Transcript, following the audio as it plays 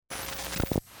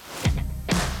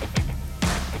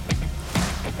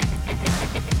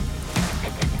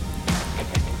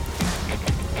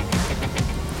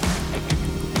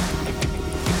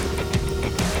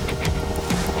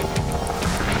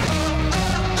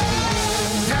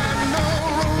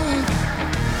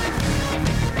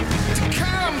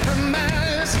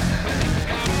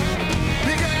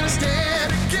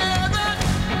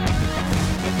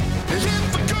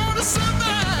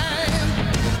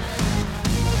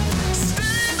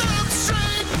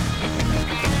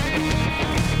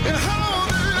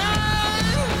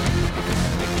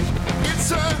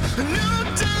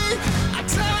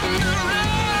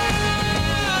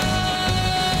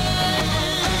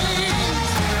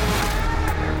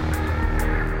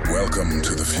Welcome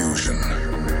to the fusion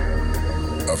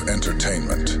of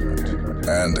entertainment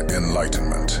and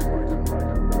enlightenment.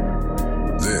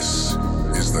 This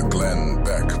is the Glenn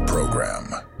Beck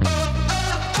Program.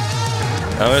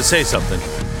 I'm going to say something,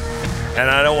 and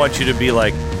I don't want you to be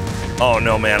like, oh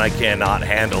no man, I cannot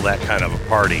handle that kind of a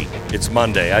party. It's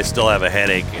Monday, I still have a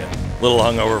headache, a little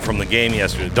hungover from the game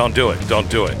yesterday. Don't do it,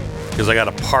 because I got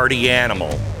a party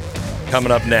animal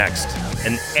coming up next.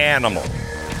 An animal.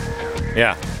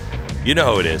 Yeah, you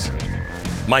know who it is.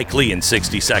 Mike Lee in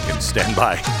 60 seconds. Stand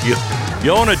by.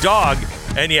 You own a dog,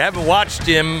 and you haven't watched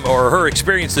him or her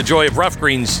experience the joy of rough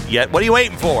greens yet. What are you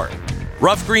waiting for?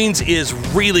 Rough greens is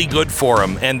really good for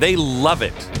them, and they love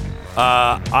it.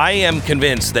 I am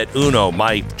convinced that Uno,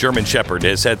 my German Shepherd,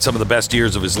 has had some of the best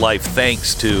years of his life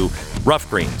thanks to rough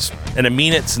greens, and I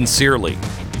mean it sincerely.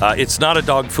 It's not a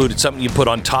dog food. It's something you put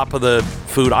on top of the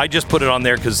food. I just put it on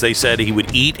there because they said he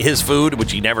would eat his food,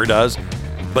 which he never does.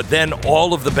 But then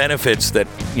all of the benefits that,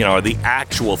 are the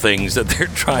actual things that they're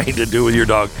trying to do with your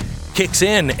dog kicks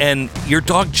in, and your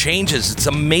dog changes. It's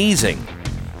amazing.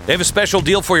 They have a special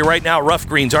deal for you right now. Rough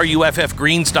Greens,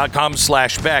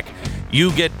 ruffgreens.com/Beck.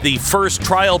 You get the first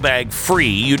trial bag free.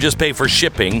 You just pay for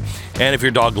shipping. And if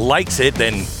your dog likes it,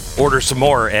 then order some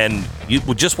more, and you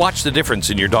will just watch the difference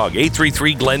in your dog.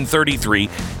 833-GLEN-33,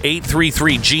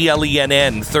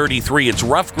 833-GLENN-33. It's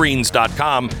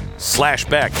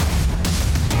ruffgreens.com/Beck.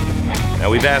 Now,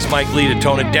 we've asked Mike Lee to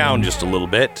tone it down just a little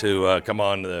bit to come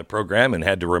on the program, and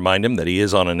had to remind him that he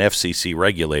is on an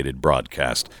FCC-regulated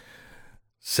broadcast.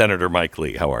 Senator Mike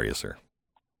Lee, how are you, sir?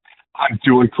 I'm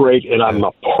doing great, and I'm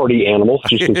a party animal,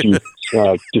 just as you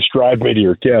described me to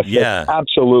your guest. Yeah.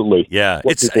 Absolutely. Yeah.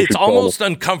 It's almost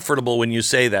uncomfortable when you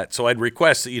say that, so I'd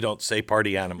request that you don't say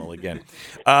party animal again.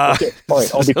 Okay. All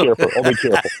right, I'll be careful.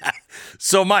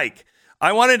 So, Mike,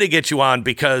 I wanted to get you on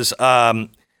because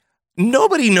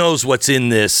nobody knows what's in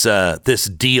this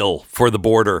deal for the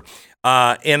border,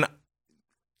 and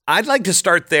I'd like to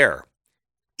start there.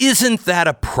 Isn't that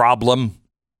a problem?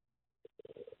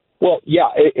 Well, yeah,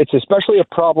 it's especially a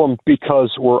problem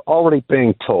because we're already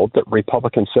being told that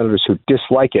Republican senators who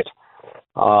dislike it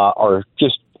are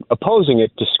just opposing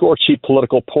it to score cheap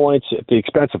political points at the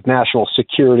expense of national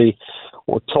security.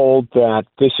 We're told that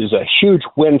this is a huge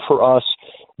win for us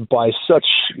by such,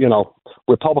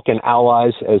 Republican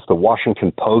allies as the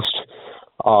Washington Post.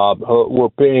 We're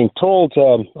being told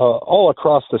all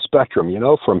across the spectrum,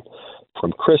 from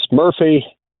Chris Murphy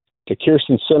to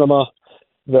Kirsten Sinema,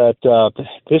 that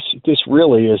this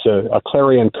really is a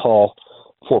clarion call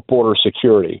for border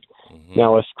security. Mm-hmm.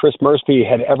 Now, if Chris Murphy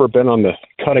had ever been on the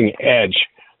cutting edge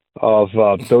of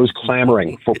those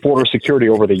clamoring for border security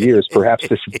over the years, perhaps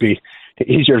this would be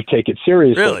easier to take it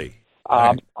seriously. Really?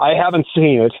 I haven't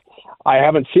seen it. I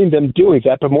haven't seen them doing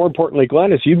that. But more importantly,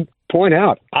 Glenn, as you point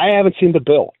out, I haven't seen the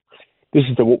bill. This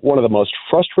is one of the most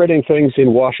frustrating things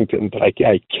in Washington that I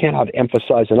cannot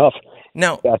emphasize enough.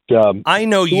 Now, that, I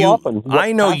know you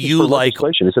like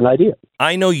is an idea.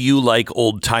 I know you like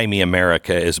old-timey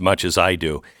America as much as I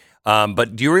do.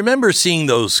 But do you remember seeing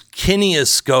those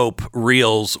kinescope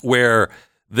reels where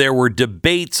there were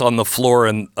debates on the floor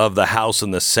of the House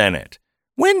and the Senate?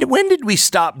 When did we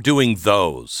stop doing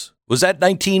those? Was that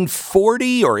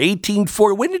 1940 or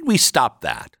 1840? When did we stop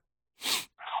that?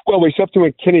 Well, we stopped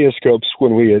doing kinescopes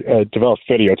when we developed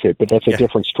videotape, but that's a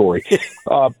different story.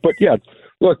 But yeah,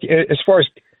 look, as far as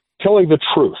telling the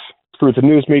truth through the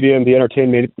news media and the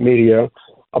entertainment media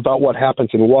about what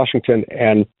happens in Washington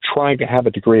and trying to have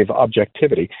a degree of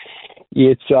objectivity,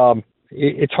 it's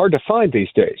hard to find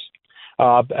these days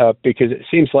because it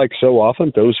seems like so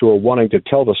often those who are wanting to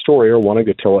tell the story are wanting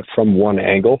to tell it from one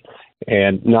angle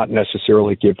and not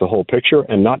necessarily give the whole picture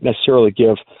and not necessarily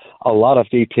give a lot of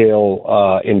detail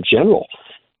in general.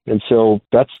 And so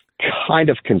that's kind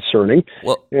of concerning.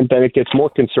 Well, and then it gets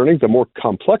more concerning the more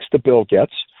complex the bill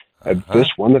gets. This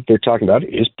one that they're talking about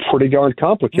is pretty darn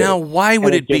complicated. Now, why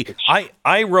would it be?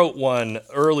 I wrote one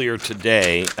earlier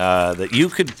today that you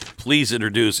could please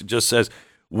introduce. It just says,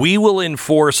 we will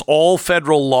enforce all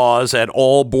federal laws at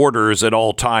all borders at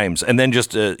all times. And then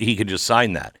just he could just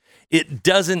sign that. It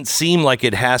doesn't seem like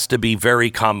it has to be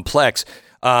very complex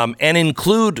and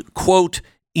include, quote,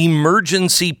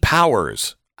 emergency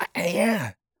powers.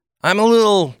 I'm a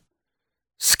little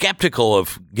skeptical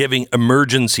of giving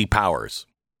emergency powers.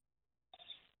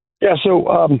 Yeah,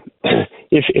 so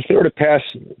if they were to pass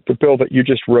the bill that you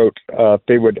just wrote,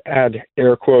 they would add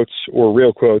air quotes or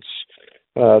real quotes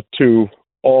to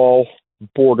all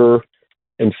border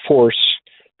enforce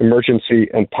emergency,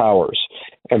 and powers.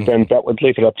 And then that would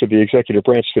leave it up to the executive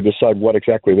branch to decide what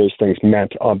exactly those things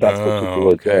meant on that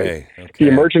particular day. The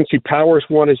emergency powers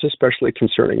one is especially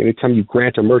concerning. Anytime you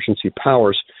grant emergency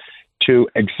powers to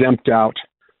exempt out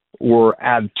or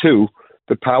add to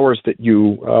the powers that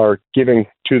you are giving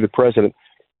to the president,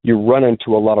 you run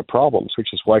into a lot of problems, which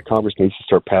is why Congress needs to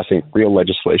start passing real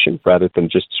legislation rather than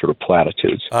just sort of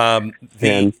platitudes.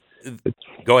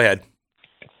 Go ahead.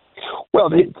 Well,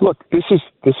 look, this is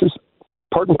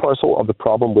part and parcel of the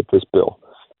problem with this bill.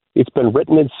 It's been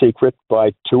written in secret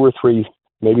by 2 or 3,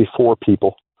 maybe 4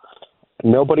 people.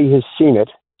 Nobody has seen it,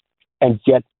 and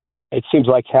yet it seems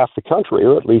like half the country,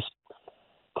 or at least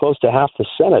close to half the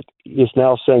Senate, is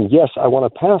now saying, yes, I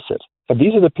want to pass it. And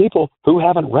these are the people who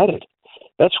haven't read it.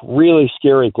 That's really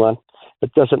scary, Glenn.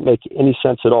 It doesn't make any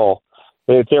sense at all.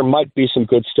 There might be some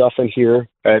good stuff in here.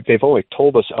 They've only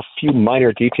told us a few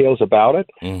minor details about it,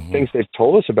 things they've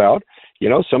told us about. You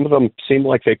know, some of them seem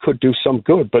like they could do some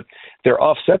good, but they're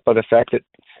offset by the fact that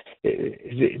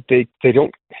they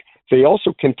don't. They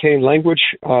also contain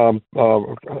language,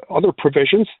 other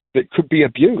provisions that could be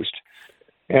abused.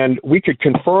 And we could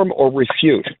confirm or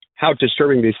refute how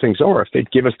disturbing these things are if they'd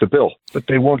give us the bill, but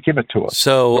they won't give it to us.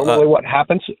 So normally what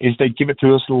happens is they give it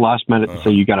to us in the last minute and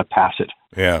say, you got to pass it.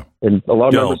 Yeah. And a lot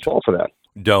of members fall for that.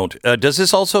 Don't. Does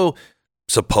this also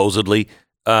supposedly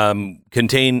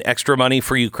contain extra money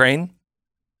for Ukraine?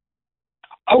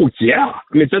 Oh, yeah.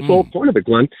 I mean, that's the whole point of it,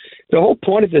 Glenn. The whole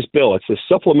point of this bill, it's a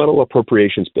supplemental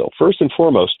appropriations bill. First and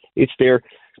foremost, it's there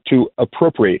to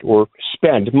appropriate or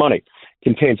spend money.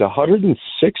 Contains $106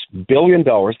 billion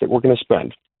that we're going to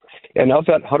spend. And of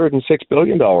that $106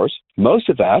 billion, most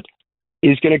of that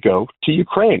is going to go to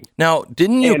Ukraine. Now,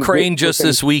 didn't Ukraine just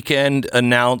this weekend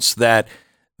announce that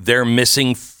they're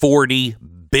missing $40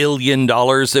 billion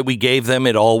that we gave them?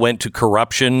 It all went to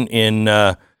corruption in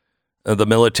the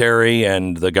military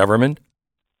and the government?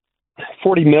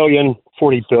 40 million,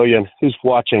 40 billion. Who's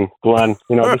watching, Glenn?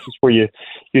 You know, this is where you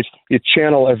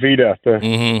channel Evita.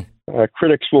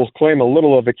 Critics will claim a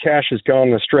little of the cash has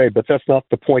gone astray, but that's not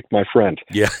the point, my friend.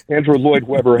 Yeah. Andrew Lloyd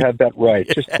Webber had that right.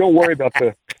 Just don't worry about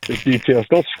the details.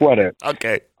 Don't sweat it.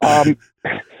 Okay.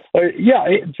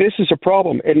 This is a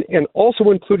problem. And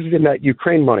also included in that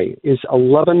Ukraine money is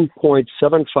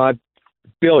 $11.75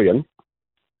 billion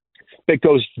that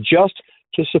goes just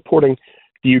to supporting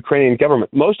the Ukrainian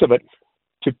government. Most of it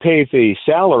to pay the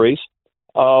salaries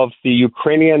of the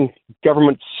Ukrainian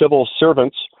government civil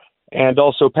servants and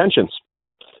also pensions.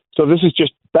 So this is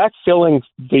just backfilling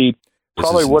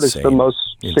probably what is the most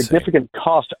significant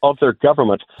cost of their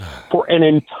government for an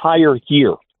entire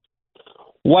year.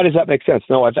 Why does that make sense?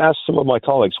 Now, I've asked some of my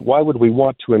colleagues, why would we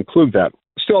want to include that?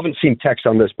 Still haven't seen text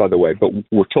on this, by the way, but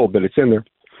we're told that it's in there.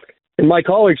 And my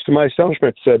colleagues, to my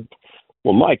astonishment, said,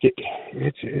 well, Mike,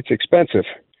 it's expensive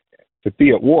to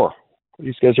be at war.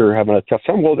 These guys are having a tough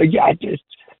time. Well, yeah,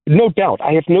 no doubt.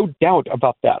 I have no doubt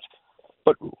about that.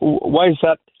 But why is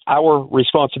that our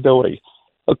responsibility?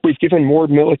 Look, we've given more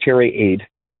military aid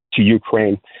to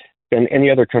Ukraine than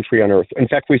any other country on earth. In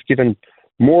fact, we've given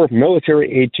more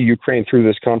military aid to Ukraine through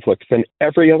this conflict than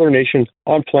every other nation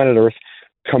on planet Earth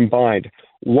combined.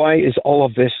 Why is all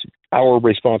of this our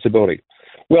responsibility?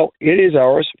 Well, it is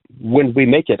ours when we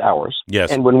make it ours.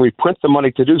 Yes. And when we print the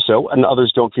money to do so and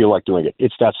others don't feel like doing it.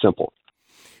 It's that simple.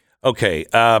 Okay.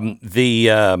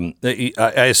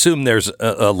 I assume there's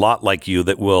a lot like you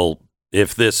that will,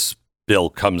 if this bill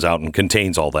comes out and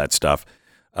contains all that stuff,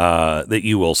 that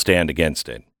you will stand against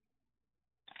it.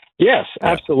 Yes,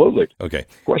 absolutely. Okay.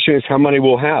 The question is how many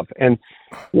we'll have. And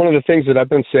one of the things that I've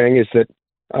been saying is that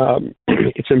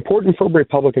it's important for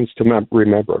Republicans to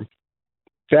remember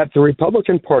that the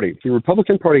Republican Party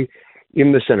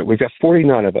in the Senate, we've got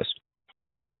 49 of us.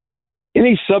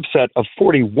 Any subset of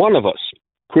 41 of us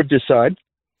could decide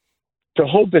to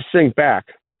hold this thing back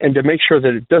and to make sure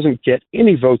that it doesn't get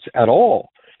any votes at all,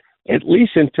 at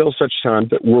least until such time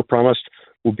that we're promised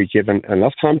we'll be given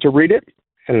enough time to read it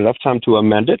and enough time to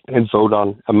amend it and vote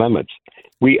on amendments.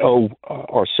 We owe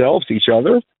ourselves, each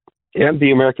other, and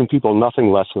the American people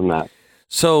nothing less than that.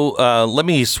 So let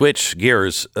me switch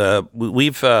gears.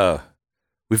 We've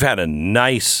had a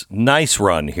nice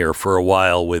run here for a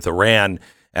while with Iran.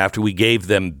 After we gave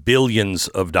them billions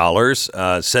of dollars,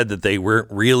 said that they weren't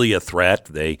really a threat.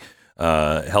 They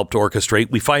helped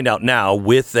orchestrate. We find out now,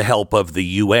 with the help of the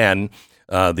UN,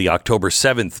 the October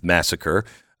 7th massacre.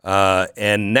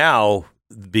 And now,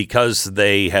 because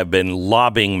they have been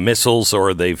lobbing missiles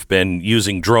or they've been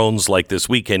using drones like this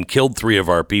weekend, killed 3 of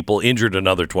our people, injured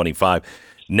another 25.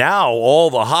 Now all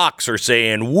the hawks are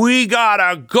saying, we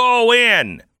gotta go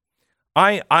in.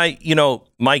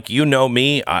 Mike, you know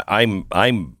me.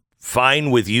 I'm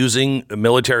fine with using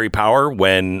military power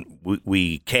when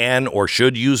we can or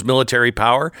should use military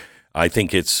power. I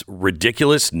think it's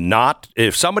ridiculous not.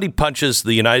 If somebody punches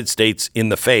the United States in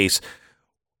the face,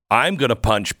 I'm going to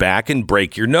punch back and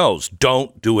break your nose.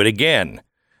 Don't do it again.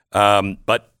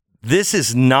 But this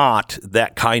is not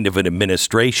that kind of an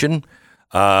administration.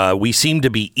 We seem to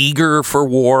be eager for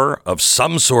war of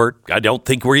some sort. I don't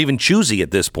think we're even choosy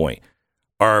at this point.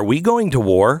 Are we going to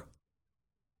war?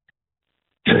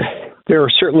 There are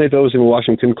certainly those in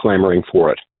Washington clamoring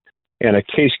for it, and a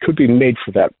case could be made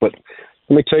for that. But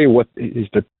let me tell you what is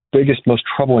the biggest, most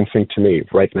troubling thing to me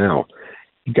right now.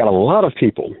 You've got a lot of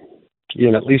people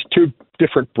in at least two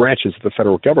different branches of the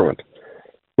federal government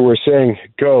who are saying,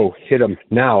 go, hit them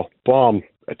now, bomb,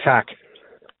 attack.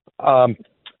 My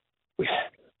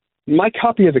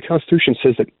copy of the Constitution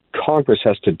says that Congress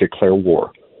has to declare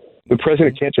war. The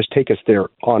president can't just take us there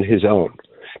on his own.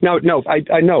 No,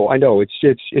 I know.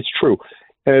 It's true.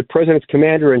 President's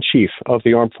commander-in-chief of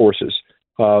the armed forces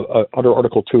under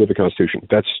Article 2 of the Constitution.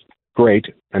 That's great,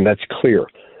 and that's clear.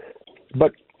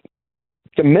 But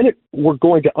the minute we're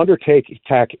going to undertake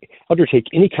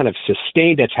any kind of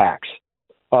sustained attacks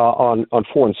on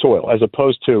foreign soil, as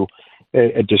opposed to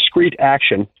a discrete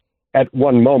action at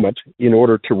one moment in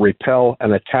order to repel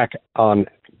an attack on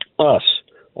us,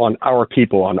 on our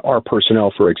people, on our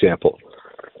personnel, for example.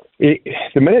 The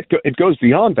minute it goes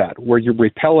beyond that, where you're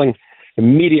repelling,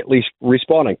 immediately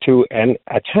responding to an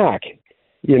attack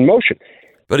in motion.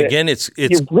 But again, it's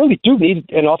you really do need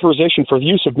an authorization for the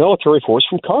use of military force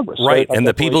from Congress. Right, and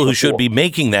the people who should be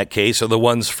making that case are the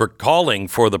ones for calling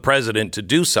for the president to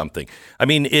do something. I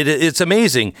mean, it's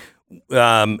amazing.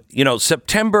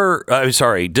 December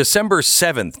 7th,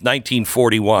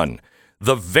 1941,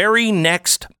 the very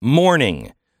next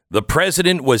morning, the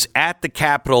president was at the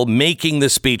Capitol making the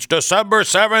speech. December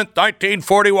 7th,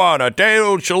 1941, a day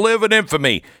that shall live in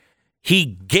infamy. He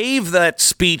gave that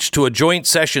speech to a joint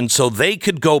session so they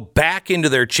could go back into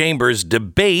their chambers,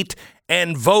 debate,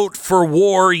 and vote for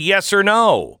war, yes or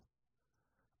no.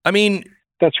 I mean...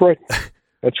 That's right.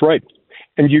 That's right.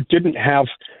 And you didn't have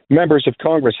members of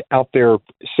Congress out there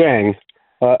saying,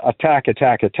 attack,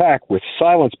 attack, attack, with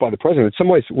silence by the president. In some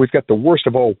ways, we've got the worst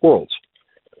of all worlds.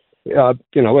 It'd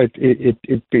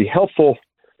be helpful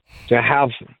to have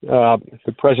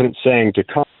the president saying to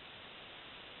Congress.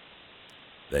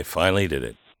 They finally did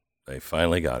it. They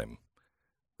finally got him.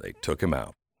 They took him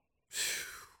out.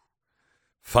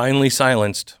 Finally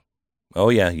silenced. Oh,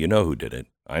 yeah, you know who did it.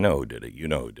 I know who did it. You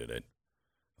know who did it.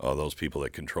 Oh, those people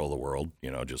that control the world,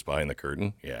 just behind the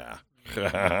curtain. Yeah.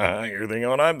 You're thinking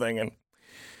what I'm thinking.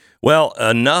 Well,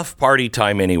 enough party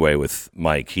time anyway with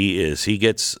Mike. He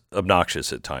gets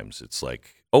obnoxious at times. It's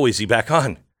like, oh, is he back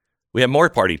on? We have more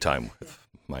party time with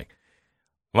Mike.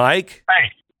 Mike?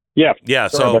 Hey. Yeah.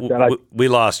 So we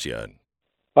lost you.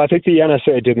 I think the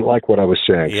NSA didn't like what I was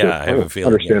saying. Yeah, I have a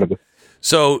feeling. Understandable.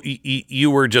 So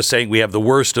you were just saying we have the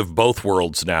worst of both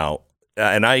worlds now.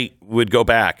 And I would go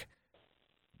back.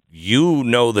 You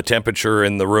know the temperature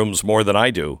in the rooms more than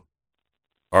I do.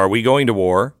 Are we going to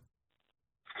war?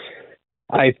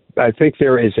 I think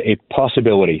there is a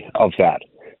possibility of that.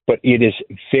 But it is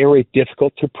very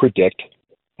difficult to predict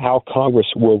how Congress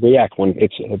will react when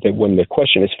the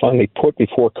question is finally put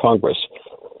before Congress,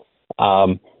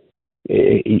 and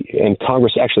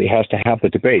Congress actually has to have the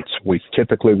debates. We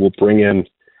typically will bring in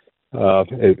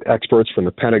experts from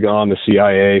the Pentagon, the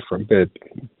CIA, from the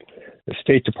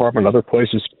State Department, other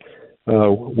places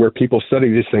where people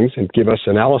study these things and give us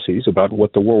analyses about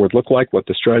what the war would look like, what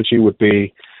the strategy would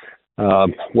be,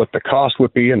 what the cost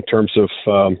would be in terms of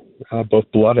both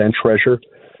blood and treasure.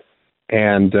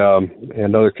 And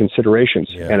other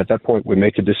considerations. Yeah. And at that point, we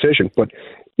make a decision. But,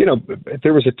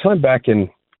 there was a time back in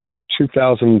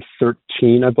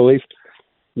 2013, I believe,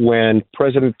 when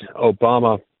President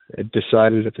Obama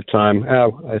decided at the time,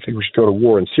 I think we should go to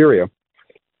war in Syria.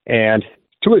 And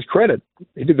to his credit,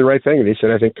 he did the right thing. And he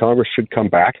said, I think Congress should come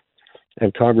back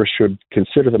and Congress should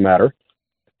consider the matter.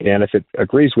 And if it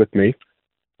agrees with me,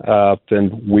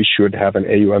 then we should have an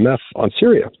AUMF on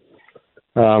Syria.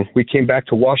 We came back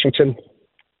to Washington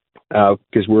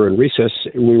because we were in recess.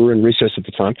 We were in recess at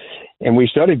the time, and we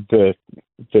studied the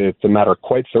matter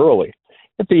quite thoroughly.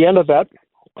 At the end of that,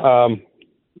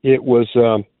 it was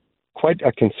quite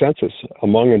a consensus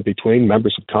among and between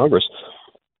members of Congress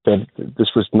that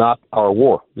this was not our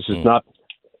war. This is not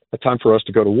a time for us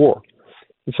to go to war.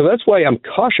 And so that's why I'm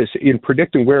cautious in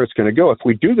predicting where it's going to go. If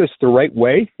we do this the right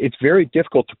way, it's very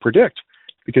difficult to predict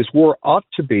because war ought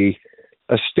to be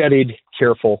a studied,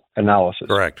 careful analysis.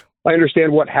 Correct. I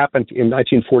understand what happened in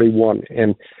 1941,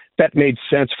 and that made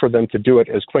sense for them to do it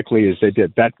as quickly as they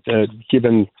did. That,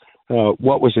 given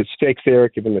what was at stake there,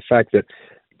 given the fact that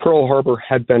Pearl Harbor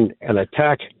had been an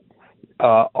attack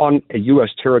on a U.S.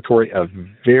 territory, a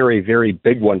very, very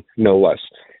big one, no less.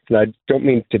 And I don't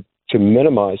mean to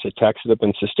minimize attacks that have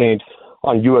been sustained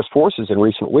on U.S. forces in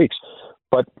recent weeks,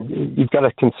 but you've got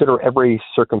to consider every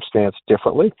circumstance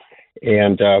differently.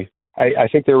 And I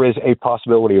think there is a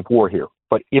possibility of war here.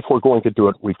 But if we're going to do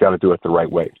it, we've got to do it the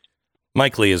right way.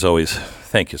 Mike Lee, as always,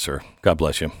 thank you, sir. God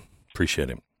bless you. Appreciate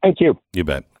it. Thank you. You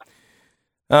bet.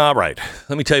 All right.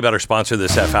 Let me tell you about our sponsor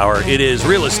this half hour. It is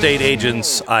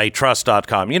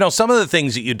realestateagentsitrust.com. You know, some of the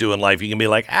things that you do in life, you can be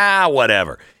like,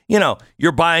 whatever. You know,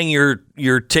 you're buying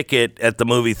your ticket at the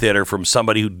movie theater from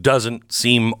somebody who doesn't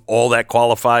seem all that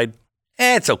qualified.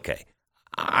 It's okay.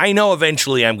 I know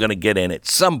eventually I'm going to get in at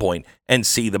some point and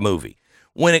see the movie.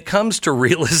 When it comes to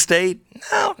real estate,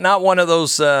 no, not one of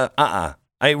those, I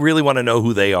really want to know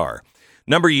who they are. A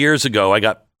number of years ago, I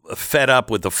got fed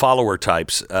up with the follower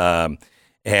types and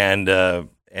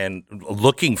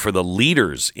looking for the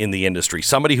leaders in the industry,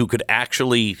 somebody who could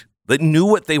that knew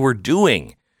what they were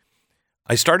doing.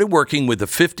 I started working with the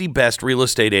 50 best real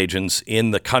estate agents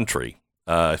in the country,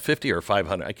 50 or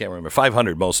 500, I can't remember,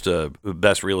 500 most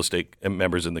best real estate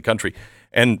members in the country.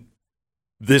 And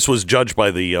this was judged by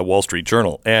the Wall Street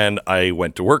Journal. And I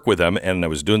went to work with them, and I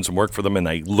was doing some work for them, and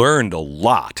I learned a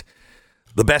lot.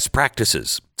 The best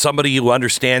practices, somebody who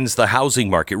understands the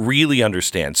housing market, really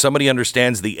understands. Somebody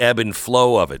understands the ebb and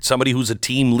flow of it. Somebody who's a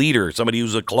team leader, somebody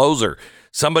who's a closer,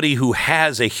 somebody who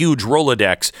has a huge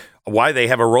Rolodex. Why they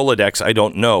have a Rolodex, I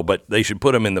don't know, but they should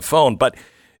put them in the phone. But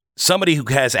somebody who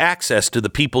has access to the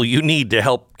people you need to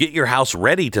help get your house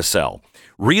ready to sell.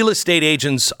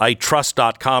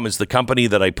 Realestateagentsitrust.com is the company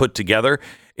that I put together.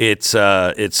 It's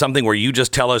something where you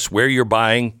just tell us where you're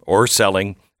buying or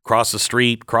selling, across the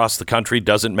street, across the country,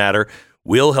 doesn't matter.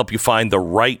 We'll help you find the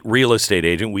right real estate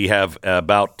agent. We have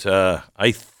about,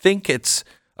 I think it's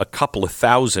a couple of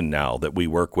thousand now that we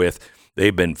work with.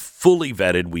 They've been fully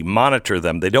vetted. We monitor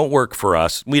them. They don't work for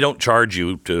us. We don't charge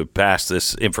you to pass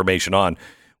this information on.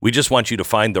 We just want you to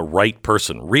find the right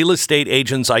person.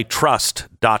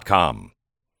 Realestateagentsitrust.com.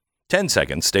 10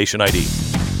 seconds, station ID.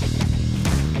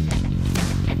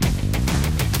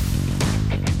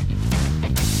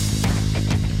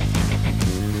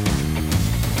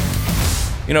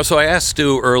 You know, so I asked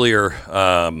Stu earlier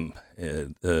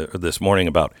this morning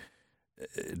about,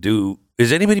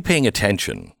 is anybody paying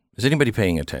attention? Is anybody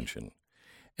paying attention?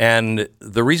 And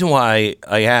the reason why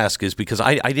I ask is because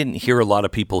I didn't hear a lot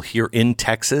of people here in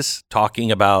Texas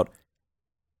talking about,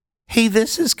 hey,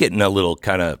 this is getting a little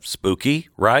kind of spooky,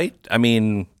 right? I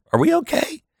mean, are we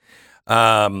okay?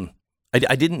 I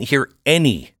didn't hear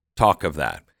any talk of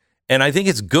that. And I think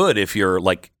it's good if you're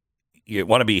like, you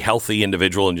want to be a healthy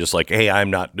individual and just like, hey, I'm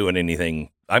not doing anything.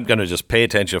 I'm going to just pay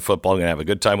attention to football. I'm going to have a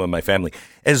good time with my family.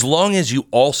 As long as you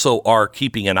also are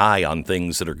keeping an eye on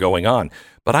things that are going on.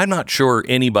 But I'm not sure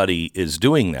anybody is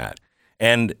doing that.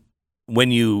 And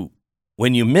when you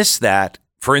miss that,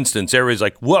 for instance, everybody's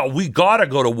like, well, we got to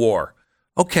go to war.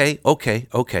 Okay.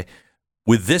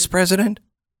 With this president,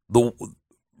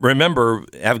 remember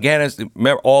Afghanistan,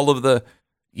 remember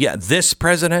this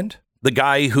president, the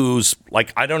guy who's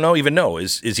like, I don't even know,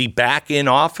 is he back in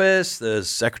office? The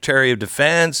Secretary of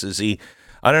Defense? Is he,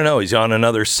 I don't know, he's on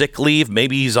another sick leave?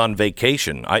 Maybe he's on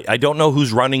vacation. I don't know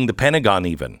who's running the Pentagon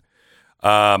even.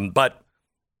 But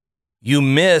you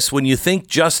miss, when you think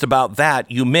just about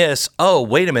that, you miss, oh,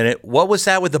 wait a minute, what was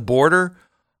that with the border?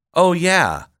 Oh,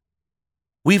 yeah.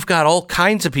 We've got all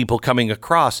kinds of people coming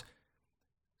across.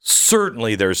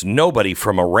 Certainly there's nobody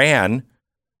from Iran,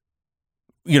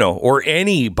 or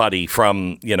anybody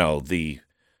from, the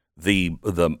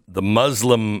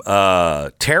Muslim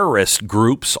terrorist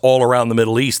groups all around the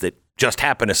Middle East that just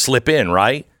happen to slip in,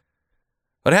 right?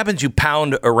 What happens? You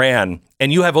pound Iran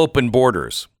and you have open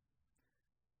borders.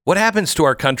 What happens to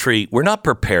our country? We're not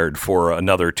prepared for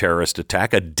another terrorist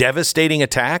attack, a devastating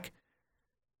attack.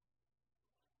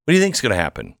 What do you think is going to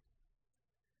happen?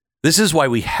 This is why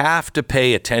we have to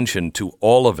pay attention to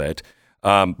all of it.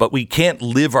 But we can't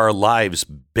live our lives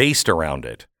based around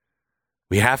it.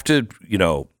 We have to,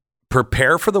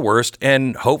 prepare for the worst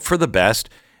and hope for the best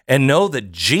and know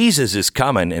that Jesus is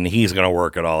coming and he's going to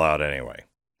work it all out anyway.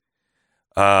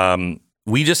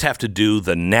 We just have to do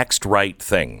the next right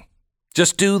thing.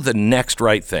 Just do the next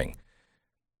right thing.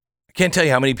 I can't tell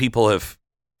you how many people have,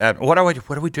 what do we do?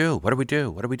 What do we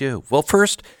do? What do we do? Well,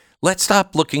 first, let's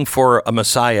stop looking for a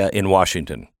Messiah in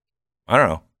Washington. I don't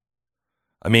know.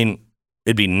 I mean,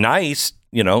 it'd be nice,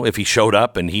 if he showed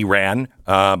up and he ran,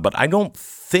 but I don't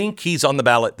think he's on the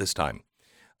ballot this time.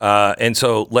 And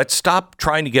so let's stop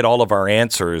trying to get all of our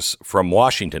answers from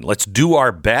Washington. Let's do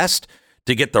our best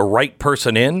to get the right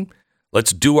person in.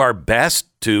 Let's do our best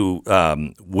to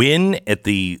win at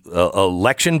the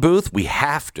election booth. We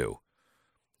have to.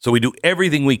 So we do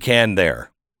everything we can there.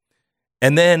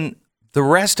 And then the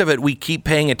rest of it, we keep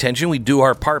paying attention. We do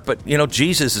our part. But,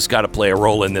 Jesus has got to play a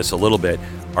role in this a little bit.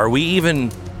 Are we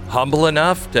even humble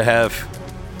enough to have,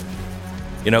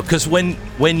 because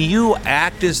when you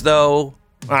act as though,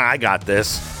 I got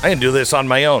this, I can do this on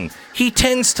my own, he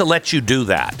tends to let you do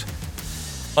that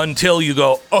until you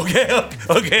go, okay,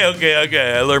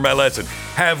 I learned my lesson.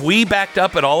 Have we backed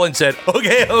up at all and said,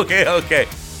 okay?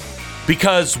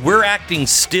 Because we're acting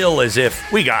still as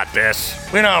if we got this.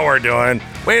 We know what we're doing.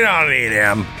 We don't need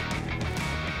him.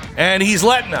 And he's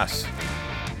letting us.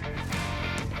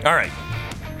 All right.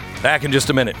 Back in just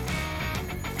a minute.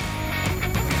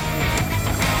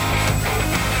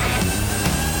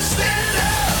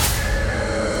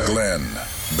 Glenn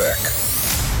Beck.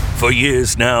 For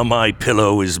years now, my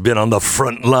pillow has been on the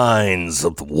front lines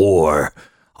of the war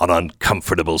on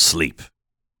uncomfortable sleep.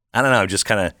 I don't know, just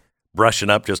kind of brushing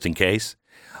up just in case.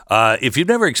 If you've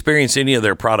never experienced any of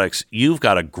their products, you've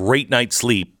got a great night's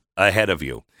sleep ahead of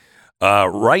you.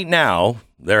 Right now,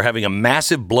 they're having a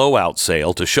massive blowout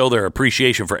sale to show their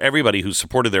appreciation for everybody who's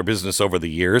supported their business over the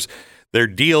years. Their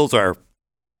deals are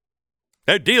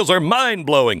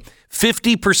mind-blowing.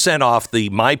 50% off the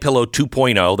MyPillow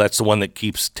 2.0. That's the one that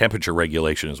keeps temperature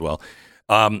regulation as well.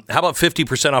 How about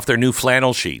 50% off their new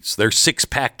flannel sheets? Their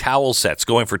 6-pack towel sets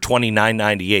going for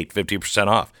 $29.98, 50%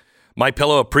 off.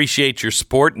 MyPillow appreciates your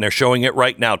support, and they're showing it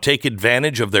right now. Take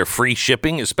advantage of their free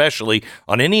shipping, especially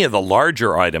on any of the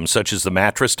larger items, such as the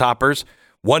mattress toppers.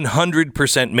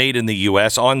 100% made in the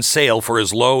U.S., on sale for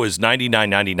as low as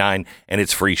 $99.99, and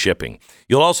it's free shipping.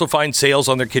 You'll also find sales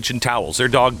on their kitchen towels, their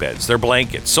dog beds, their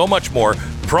blankets, so much more.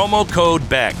 Promo code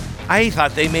BECK. I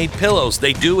thought they made pillows.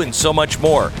 They do, and so much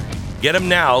more. Get them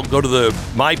now. Go to the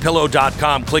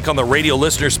mypillow.com, click on the radio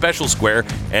listener special square,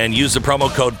 and use the promo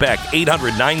code BECK,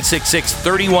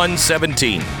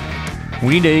 800-966-3117.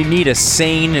 We need a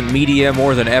sane media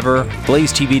more than ever.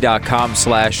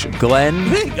 BlazeTV.com/Glenn.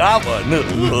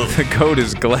 The code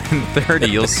is Glenn30.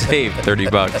 You'll save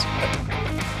 $30.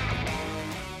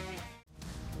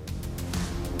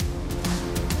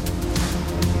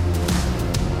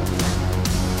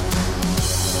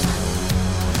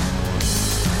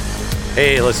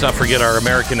 Hey, let's not forget our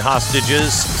American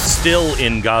hostages still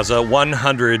in Gaza,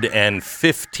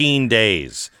 115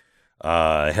 days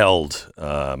held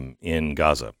in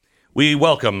Gaza. We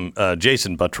welcome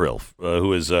Jason Buttrill,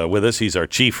 who is with us. He's our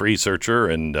chief researcher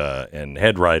and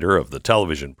head writer of the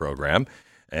television program,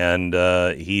 and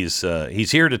he's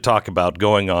here to talk about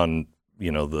going on,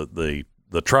 the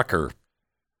trucker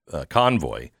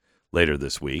convoy later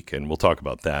this week, and we'll talk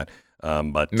about that.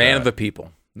 But man of the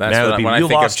people. That's when I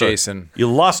think of Jason. You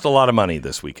lost a lot of money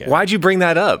this weekend. Why'd you bring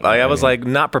that up? I was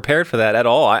not prepared for that at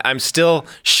all. I'm still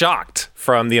shocked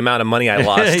from the amount of money I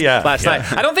lost last night.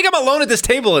 I don't think I'm alone at this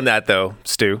table in that, though,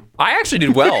 Stu. I actually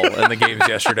did well in the games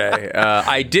yesterday.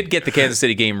 I did get the Kansas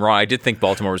City game wrong. I did think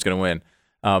Baltimore was going to win,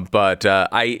 but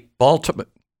I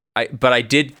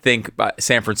did think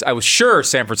San Francisco. I was sure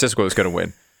San Francisco was going to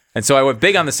win, and so I went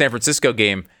big on the San Francisco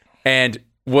game and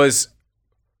was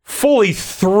fully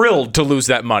thrilled to lose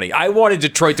that money. I wanted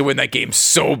Detroit to win that game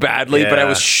so badly, but I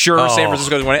was sure San Francisco was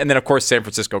going to win it. And then, of course, San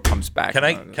Francisco comes back. Can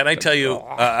I tell you,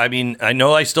 I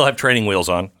know I still have training wheels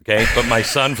on, okay? But my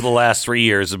son for the last 3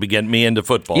 years has been getting me into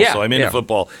football, so I'm into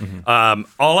football.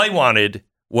 Mm-hmm. All I wanted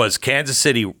was Kansas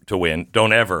City to win.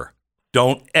 Don't ever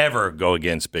go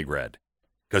against Big Red,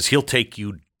 because he'll take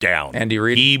you down. Andy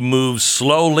Reid? He moves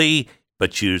slowly,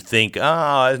 but you think,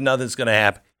 nothing's going to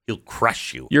happen. He'll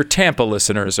crush you. Your Tampa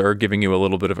listeners are giving you a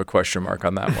little bit of a question mark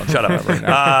on that one. Shut up. Right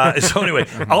now. So anyway,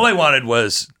 all I wanted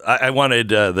was I wanted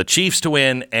the Chiefs to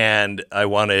win, and I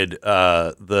wanted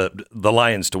the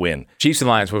Lions to win. Chiefs and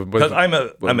Lions because I'm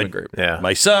a great. Yeah.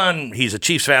 My son, he's a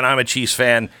Chiefs fan. I'm a Chiefs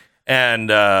fan, and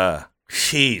the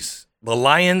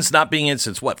Lions not being in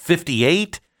since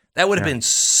 58. That would have been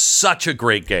such a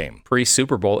great game.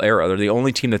 Pre-Super Bowl era. They're the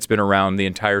only team that's been around the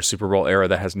entire Super Bowl era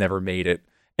that has never made it,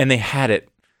 and they had it.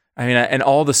 I mean, and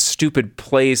all the stupid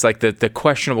plays, like the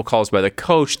questionable calls by the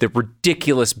coach, the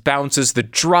ridiculous bounces, the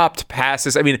dropped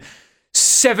passes. I mean,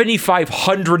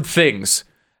 7,500 things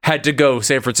had to go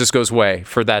San Francisco's way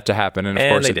for that to happen, and of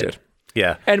course it did.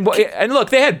 Yeah. And look,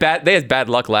 they had bad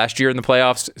luck last year in the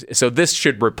playoffs, so this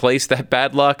should replace that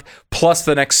bad luck plus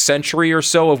the next century or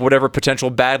so of whatever potential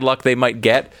bad luck they might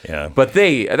get. Yeah. But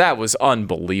that was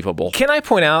unbelievable. Can I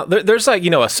point out there's like,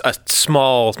 a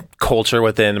small culture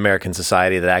within American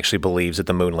society that actually believes that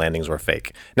the moon landings were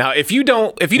fake. Now, if you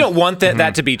don't want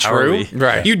that to be true,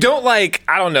 right. You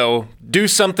don't do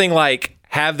something like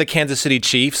have the Kansas City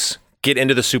Chiefs get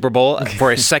into the Super Bowl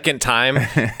for a second time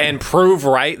and prove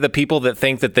right the people that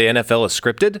think that the NFL is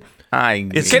scripted.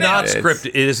 It's not scripted.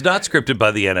 It is not scripted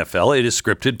by the NFL. It is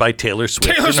scripted by Taylor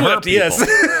Swift. Yes. See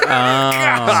what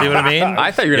I mean? I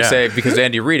thought you were going to say because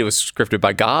Andy Reid, it was scripted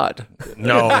by God.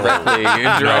 No,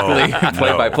 indirectly,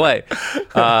 play by play.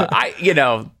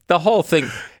 The whole thing.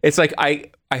 It's like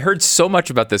I heard so much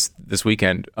about this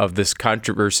weekend of this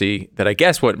controversy that I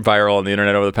guess went viral on the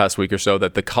internet over the past week or so,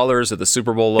 that the colors of the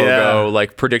Super Bowl logo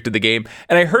predicted the game.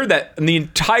 And I heard that in the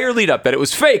entire lead up that it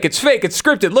was fake, it's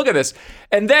scripted, look at this.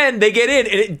 And then they get in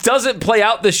and it doesn't play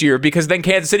out this year because then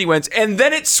Kansas City wins. And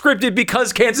then it's scripted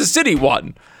because Kansas City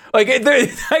won.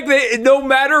 No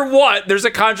matter what, there's a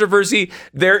controversy.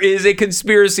 There is a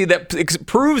conspiracy that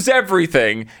proves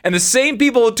everything. And the same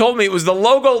people who told me it was the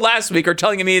logo last week are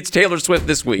telling me it's Taylor Swift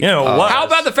this week. How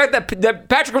about the fact that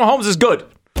Patrick Mahomes is good?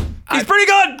 He's pretty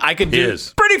good. He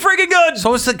is pretty freaking good.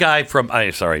 So is the guy from.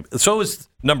 So is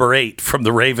number 8 from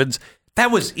the Ravens.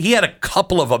 He had a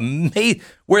couple of amazing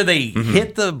where they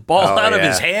hit the ball out of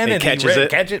his hand and catch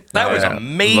it. That was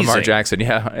amazing. Lamar Jackson,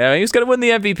 yeah, he's going to win the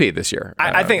MVP this year.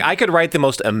 I think I could write the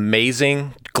most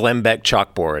amazing Glenn Beck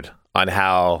chalkboard on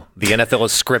how the NFL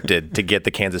is scripted to get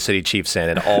the Kansas City Chiefs in,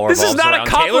 and all this is not a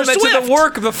compliment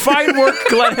to the fine work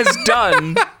Glenn has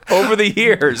done over the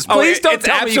years. Please don't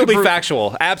tell me absolutely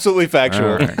factual. Absolutely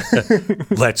factual. Right.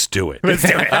 Let's do it. Okay.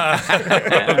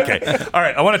 All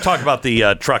right. I want to talk about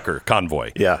the trucker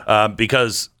convoy. Yeah.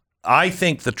 Because I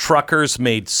think the truckers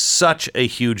made such a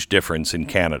huge difference in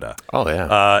Canada. Oh,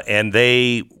 yeah. And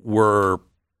they were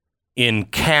in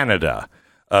Canada.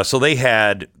 So they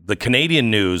had the Canadian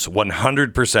news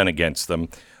 100% against them,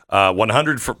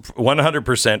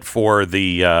 100% for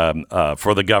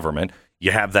the government.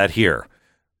 You have that here,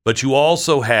 but you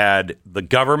also had the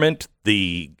government,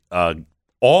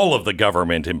 all of the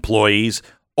government employees,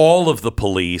 all of the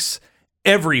police.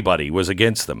 Everybody was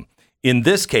against them. In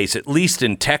this case, at least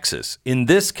in Texas,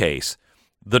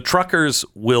 the truckers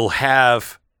will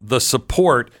have the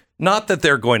support. Not that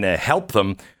they're going to help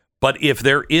them. But if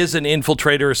there is an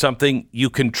infiltrator or something, you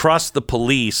can trust the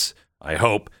police, I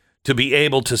hope, to be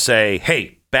able to say,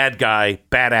 hey, bad guy,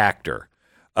 bad actor.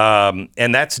 And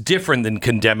that's different than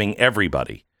condemning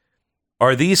everybody.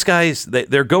 Are these guys,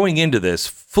 they're going into this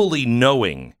fully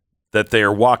knowing that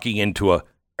they're walking into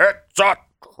it's a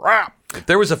trap. If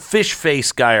there was a fish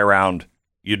face guy around,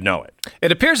 you'd know it.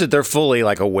 It appears that they're fully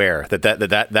aware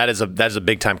that is a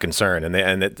big time concern,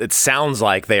 and it sounds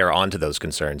like they are onto those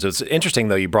concerns. It's interesting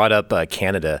though. You brought up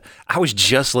Canada. I was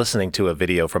just listening to a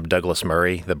video from Douglas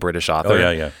Murray, the British author.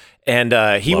 Oh yeah.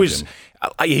 And he's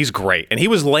great, and he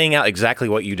was laying out exactly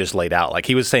what you just laid out. Like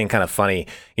he was saying, kind of funny.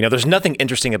 There's nothing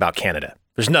interesting about Canada.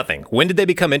 There's nothing. When did they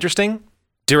become interesting?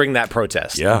 During that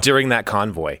protest. Yeah. During that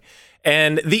convoy.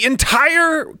 And the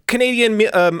entire Canadian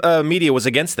media was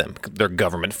against them. They're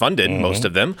government funded, most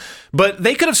of them. But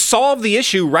they could have solved the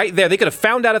issue right there. They could have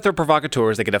found out if they're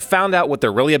provocateurs. They could have found out what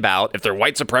they're really about. If they're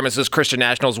white supremacists, Christian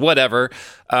nationals, whatever.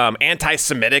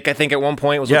 Anti-Semitic, I think at one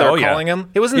point was what they were calling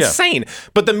them. It was insane.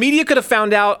 But the media could have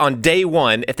found out on day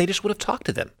one if they just would have talked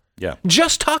to them. Yeah.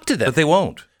 Just talk to them. But they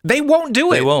won't. They won't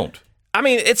do it. They won't. I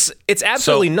mean, it's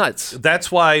absolutely nuts. That's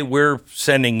why we're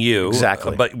sending you.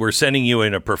 Exactly. But we're sending you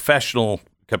in a professional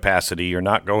capacity. You're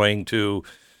not going to,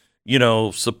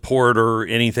 support or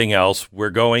anything else. We're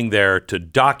going there to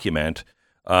document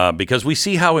because we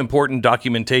see how important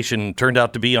documentation turned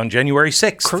out to be on January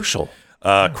 6th. Crucial.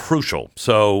 Crucial.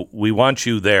 So we want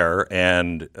you there.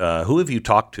 And who have you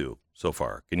talked to so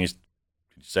far? Can you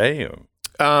say?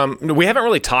 We haven't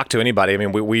really talked to anybody. I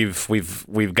mean,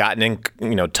 we've gotten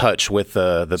in touch with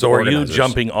the. So are you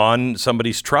jumping on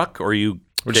somebody's truck, or are you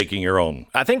taking your own?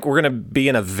 I think we're going to be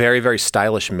in a very, very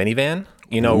stylish minivan.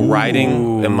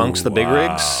 Riding amongst the big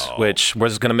rigs, which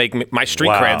was going to make my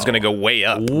street cred's going to go way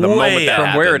up. The moment that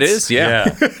from where it is,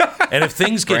 yeah. And if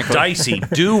things get dicey,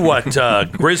 do what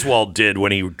Griswold did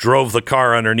when he drove the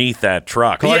car underneath that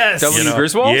truck. Yes,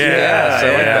 Griswold.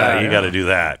 Yeah, you got to do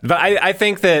that. But I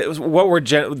think that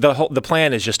the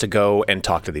plan is just to go and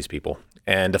talk to these people.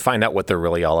 and to find out what they're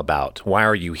really all about. Why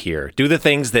are you here? Do the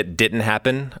things that didn't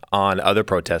happen on other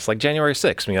protests, like January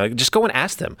 6th. I mean, like, just go and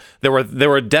ask them. There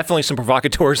were definitely some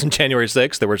provocateurs in January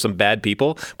 6th. There were some bad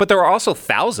people, but there were also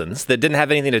thousands that didn't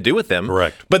have anything to do with them.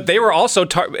 Correct. But they were also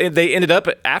they ended up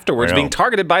afterwards being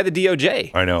targeted by the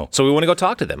DOJ. I know. So we want to go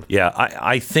talk to them. Yeah,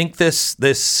 I think this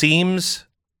seems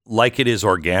like it is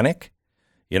organic.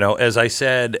 You know, as I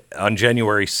said on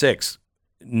January 6th,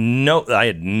 no, I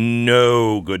had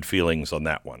no good feelings on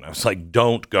that one. I was like,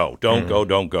 don't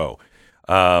go.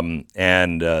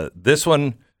 And this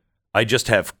one, I just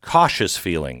have cautious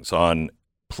feelings on,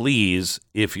 please,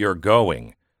 if you're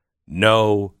going,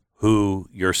 know who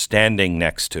you're standing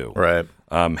next to. Right.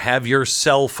 Have your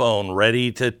cell phone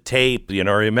ready to tape. You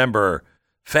know, remember,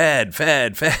 Fed.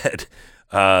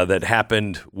 That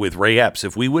happened with Ray Epps.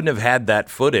 If we wouldn't have had that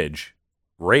footage,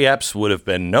 Ray Epps would have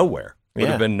been nowhere.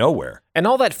 And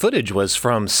all that footage was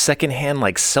from secondhand,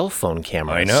 like, cell phone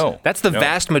cameras. I know. That's the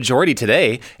vast majority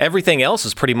today. Everything else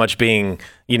is pretty much being,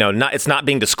 it's not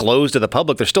being disclosed to the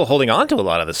public. They're still holding on to a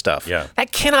lot of this stuff. Yeah.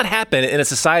 That cannot happen in a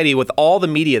society with all the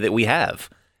media that we have.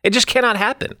 It just cannot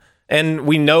happen. And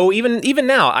we know, even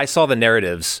now, I saw the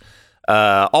narratives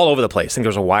all over the place. I think there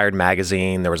was a Wired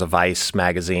magazine, there was a Vice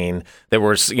magazine. There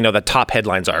was, the top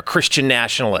headlines are Christian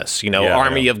nationalists,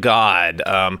 Army of God.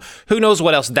 Who knows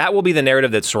what else? That will be the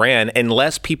narrative that's ran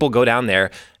unless people go down there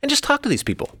and just talk to these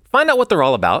people. Find out what they're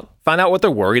all about. Find out what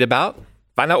they're worried about.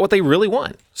 Find out what they really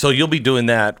want. So you'll be doing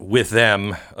that with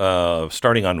them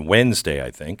starting on Wednesday,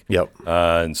 I think. Yep.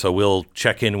 And so we'll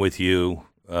check in with you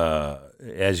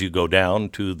as you go down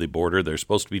to the border. They're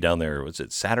supposed to be down there, was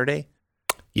it Saturday?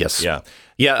 Yes. Yeah.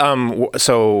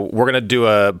 So we're going to do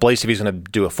Blaze TV's going to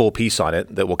do a full piece on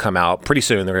it that will come out pretty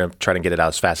soon. They're going to try to get it out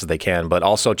as fast as they can, but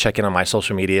also check in on my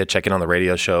social media, check in on the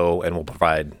radio show, and we'll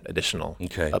provide additional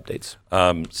updates.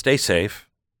 Stay safe.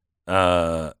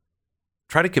 Try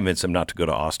to convince them not to go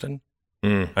to Austin.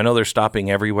 Mm. I know they're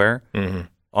stopping everywhere. Mm-hmm.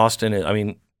 Austin,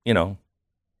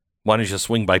 why don't you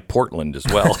swing by Portland as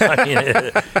well?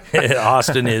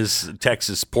 Austin is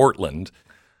Texas Portland.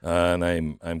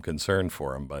 And I'm concerned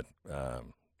for them, but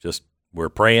just we're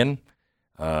praying,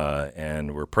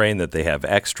 and we're praying that they have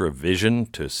extra vision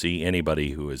to see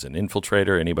anybody who is an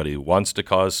infiltrator, anybody who wants to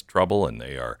cause trouble, and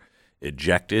they are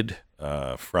ejected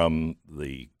from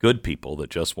the good people that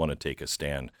just want to take a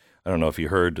stand. I don't know if you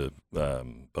heard,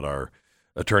 but our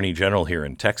attorney general here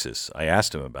in Texas, I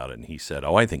asked him about it, and he said,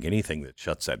 I think anything that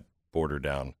shuts that border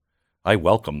down, I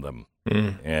welcome them.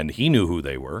 Mm. And he knew who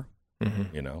they were,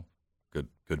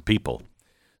 good people.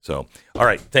 So, all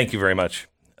right. Thank you very much.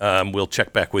 We'll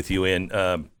check back with you in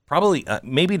probably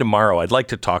maybe tomorrow. I'd like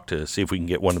to see if we can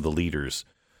get one of the leaders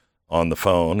on the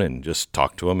phone and just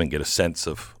talk to them and get a sense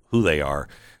of who they are.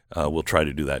 We'll try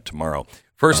to do that tomorrow.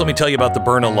 First, let me tell you about the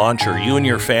Byrna launcher. You and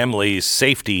your family's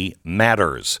safety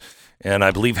matters. And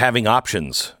I believe having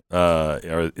options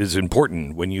is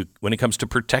important when it comes to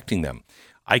protecting them.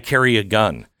 I carry a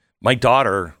gun. My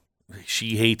daughter,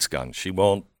 she hates guns. She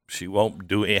won't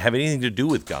have anything to do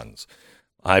with guns.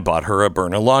 I bought her a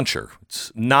Byrna launcher. It's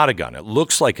not a gun. It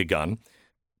looks like a gun,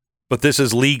 but this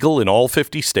is legal in all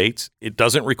 50 states. It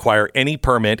doesn't require any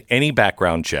permit, any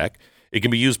background check. It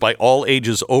can be used by all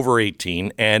ages over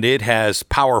 18, and it has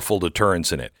powerful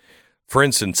deterrents in it. For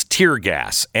instance, tear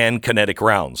gas and kinetic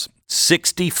rounds,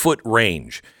 60-foot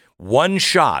range. One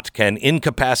shot can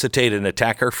incapacitate an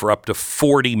attacker for up to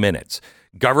 40 minutes.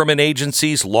 Government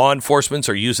agencies, law enforcement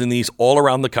are using these all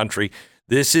around the country.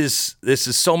 This is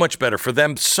so much better for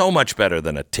them, so much better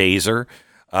than a taser.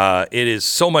 It is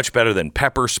so much better than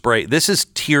pepper spray. This is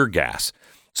tear gas.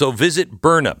 So visit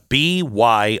Byrna,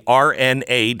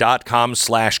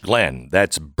 BYRNA.com/Glenn.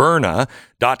 That's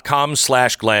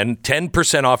Byrna.com/Glenn.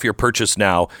 10% off your purchase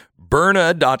now.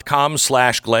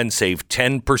 Byrna.com/Glenn. Save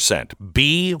 10%.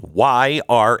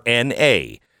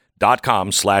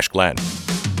 BYRNA.com/Glenn.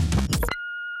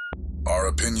 Are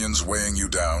opinions weighing you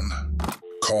down?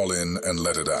 Call in and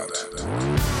let it out.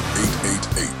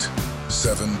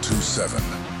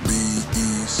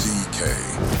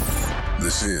 888-727-BECK.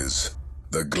 This is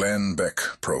the Glenn Beck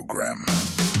Program.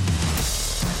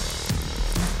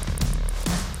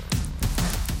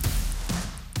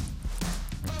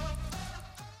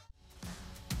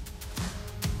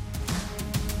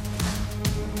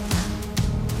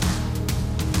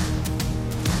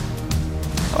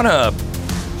 I want to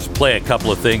play a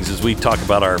couple of things as we talk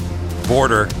about our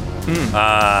border.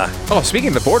 Speaking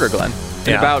of the border, Glenn,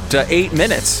 in about 8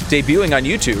 minutes, debuting on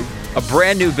YouTube, a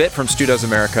brand new bit from Stu Does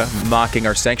America mocking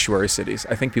our sanctuary cities.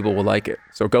 I think people will like it.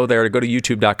 So go to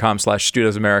youtube.com/Stu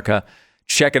Does America.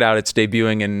 Check it out. It's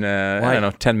debuting in,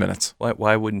 10 minutes.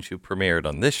 Why wouldn't you premiere it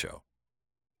on this show?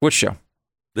 Which show?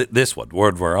 This one,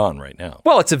 word we're on right now.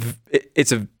 Well,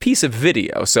 it's a piece of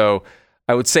video, so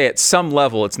I would say at some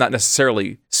level it's not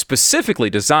necessarily specifically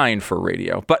designed for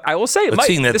radio. But I will say,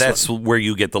 seeing that's where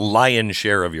you get the lion's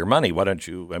share of your money, why don't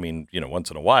you? I mean, once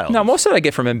in a while. No, most of it I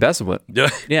get from embezzlement.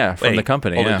 Yeah, from the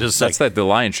company. Yeah. That's the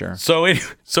lion's share. So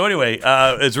anyway,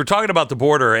 as we're talking about the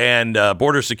border and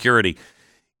border security,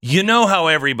 you know how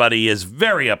everybody is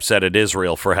very upset at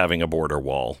Israel for having a border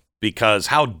wall. Because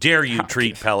how dare you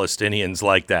treat Palestinians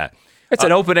like that? It's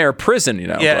an open-air prison,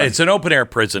 Yeah, but. It's an open-air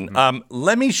prison.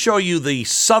 Let me show you the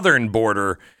southern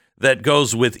border that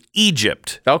goes with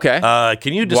Egypt. Okay.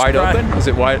 Can you describe... Wide open? Is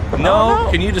it wide? No.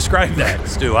 Can you describe that,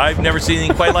 Stu? I've never seen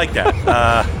anything quite like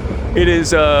that. It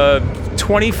is a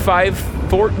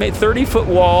 30-foot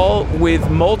wall with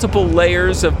multiple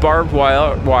layers of barbed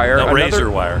wire. Razor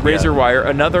wire. Razor wire.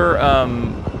 Another...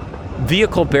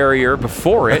 vehicle barrier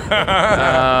before it.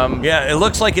 Yeah, it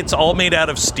looks like it's all made out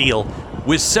of steel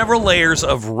with several layers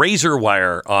of razor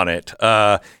wire on it.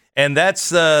 And that's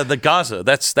the Gaza.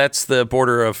 That's the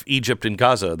border of Egypt and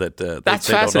Gaza that that's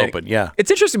they don't open. Yeah,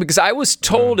 it's interesting because I was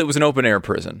told it was an open air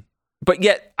prison, but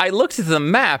yet I looked at the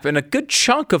map and a good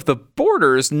chunk of the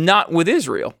border is not with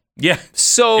Israel. Yeah.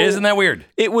 So isn't that weird?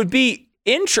 It would be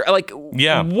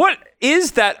what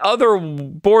is that other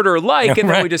border like? And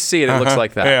then we just see it. It looks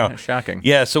like that. Yeah. Shocking.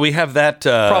 Yeah, so we have that.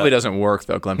 Probably doesn't work,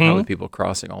 though, Glenn. Probably people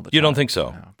crossing all the time. You don't think so?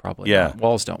 No, probably not.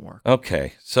 Walls don't work.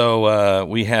 Okay, so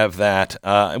we have that.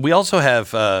 We also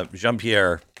have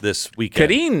Jean-Pierre this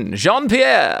weekend. Karine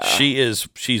Jean-Pierre.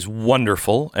 She's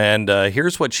wonderful. And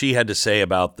here's what she had to say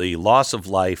about the loss of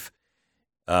life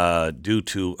due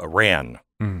to Iran.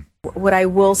 What I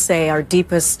will say,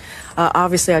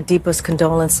 obviously our deepest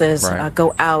condolences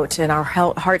go out, and our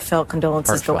heartfelt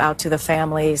condolences go out to the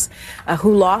families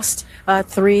who lost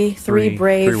three folks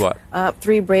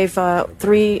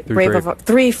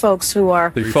who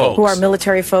are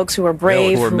military folks who are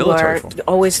brave, who are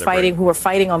always fighting, who are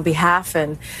fighting on behalf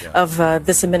of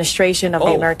this administration, of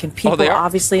the American people.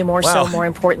 Obviously, more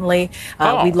importantly,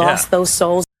 we lost those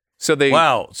souls. So they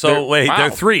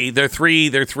they're three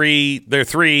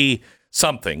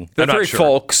something. They're three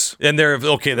folks. And they're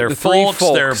folks.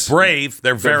 They're brave.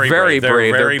 They're very brave.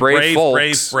 They're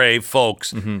brave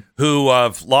folks who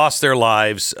have lost their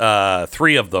lives.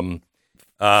 Three of them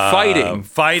fighting.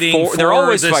 They're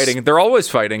always fighting. They're always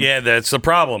fighting. Yeah, that's the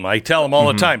problem. I tell them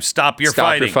all the time, stop your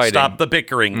fighting. Stop the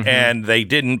bickering. And they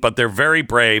didn't, but they're very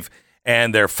brave,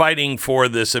 and they're fighting for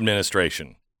this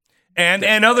administration.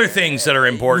 And other things that are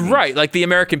important. Right, like the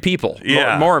American people.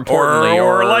 Yeah. More importantly.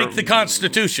 Or like the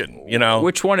Constitution,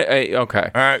 Which one? Okay.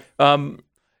 All right.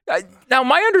 Now,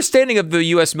 my understanding of the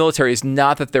U.S. military is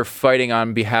not that they're fighting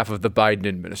on behalf of the Biden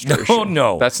administration. Oh,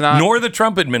 no. That's not. Nor the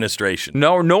Trump administration.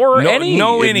 Nor any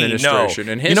administration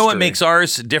in history. You know what makes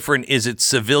ours different is it's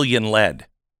civilian-led.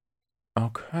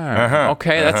 Okay.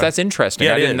 Okay, that's interesting.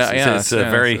 Yeah, it's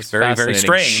very, very, very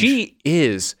strange. She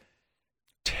is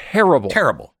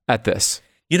terrible at this.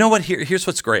 You know what? Here's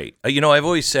what's great. I've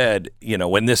always said,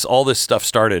 when all this stuff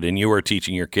started and you were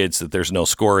teaching your kids that there's no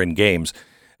score in games,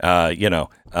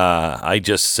 I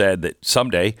just said that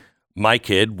someday my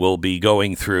kid will be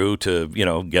going through to,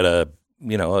 get a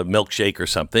milkshake or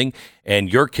something,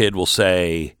 and your kid will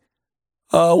say,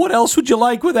 what else would you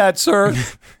like with that, sir?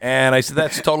 And I said,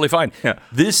 that's totally fine. Yeah.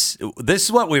 This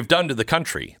is what we've done to the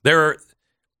country. They're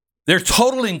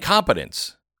total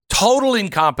incompetence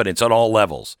on all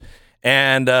levels.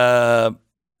 And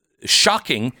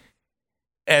shocking,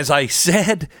 as I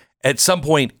said at some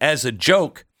point as a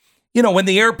joke, when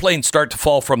the airplanes start to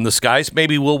fall from the skies,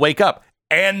 maybe we'll wake up.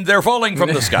 And they're falling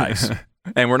from the skies.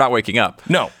 And we're not waking up.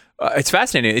 No. It's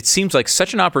fascinating. It seems like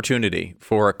such an opportunity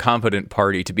for a competent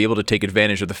party to be able to take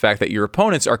advantage of the fact that your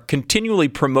opponents are continually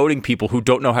promoting people who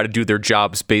don't know how to do their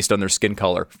jobs based on their skin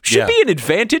color. Should be an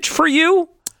advantage for you.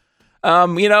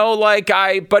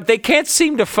 But they can't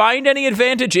seem to find any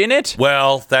advantage in it.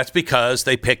 Well, that's because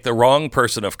they picked the wrong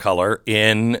person of color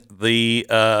in the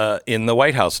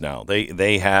White House now.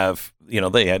 They have,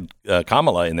 they had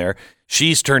Kamala in there.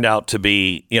 She's turned out to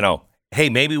be, hey,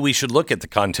 maybe we should look at the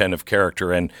content of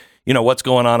character and, what's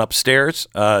going on upstairs.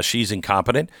 She's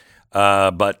incompetent,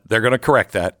 but they're going to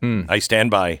correct that. I stand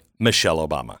by Michelle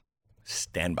Obama.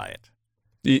 Stand by it.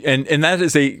 And that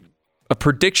is a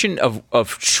prediction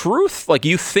of truth? Like,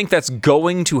 you think that's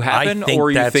going to happen?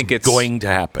 Or you think it's going to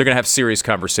happen? They're going to have serious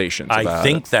conversations about I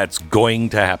think that's going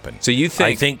to happen. So you think...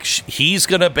 I think he's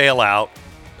going to bail out.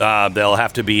 There'll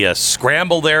have to be a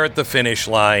scramble there at the finish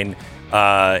line.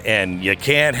 And you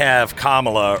can't have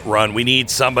Kamala run. We need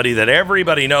somebody that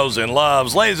everybody knows and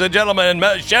loves. Ladies and gentlemen,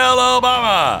 Michelle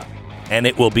Obama. And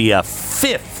it will be a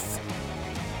fifth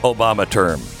Obama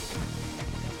term.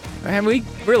 And we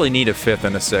really need a fifth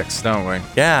and a sixth, don't we?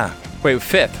 Yeah. Wait,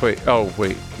 fifth. Wait. Oh,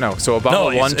 wait. No. So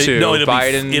Obama 1, 2. No,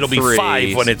 Biden it'll 3. Be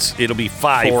 5 when it's. It'll be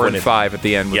 5 4 when and 5 at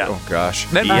the end. Yeah. Oh gosh.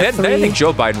 Then I think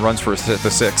Joe Biden runs for the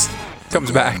sixth.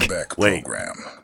 Comes back. Beck Wait. program.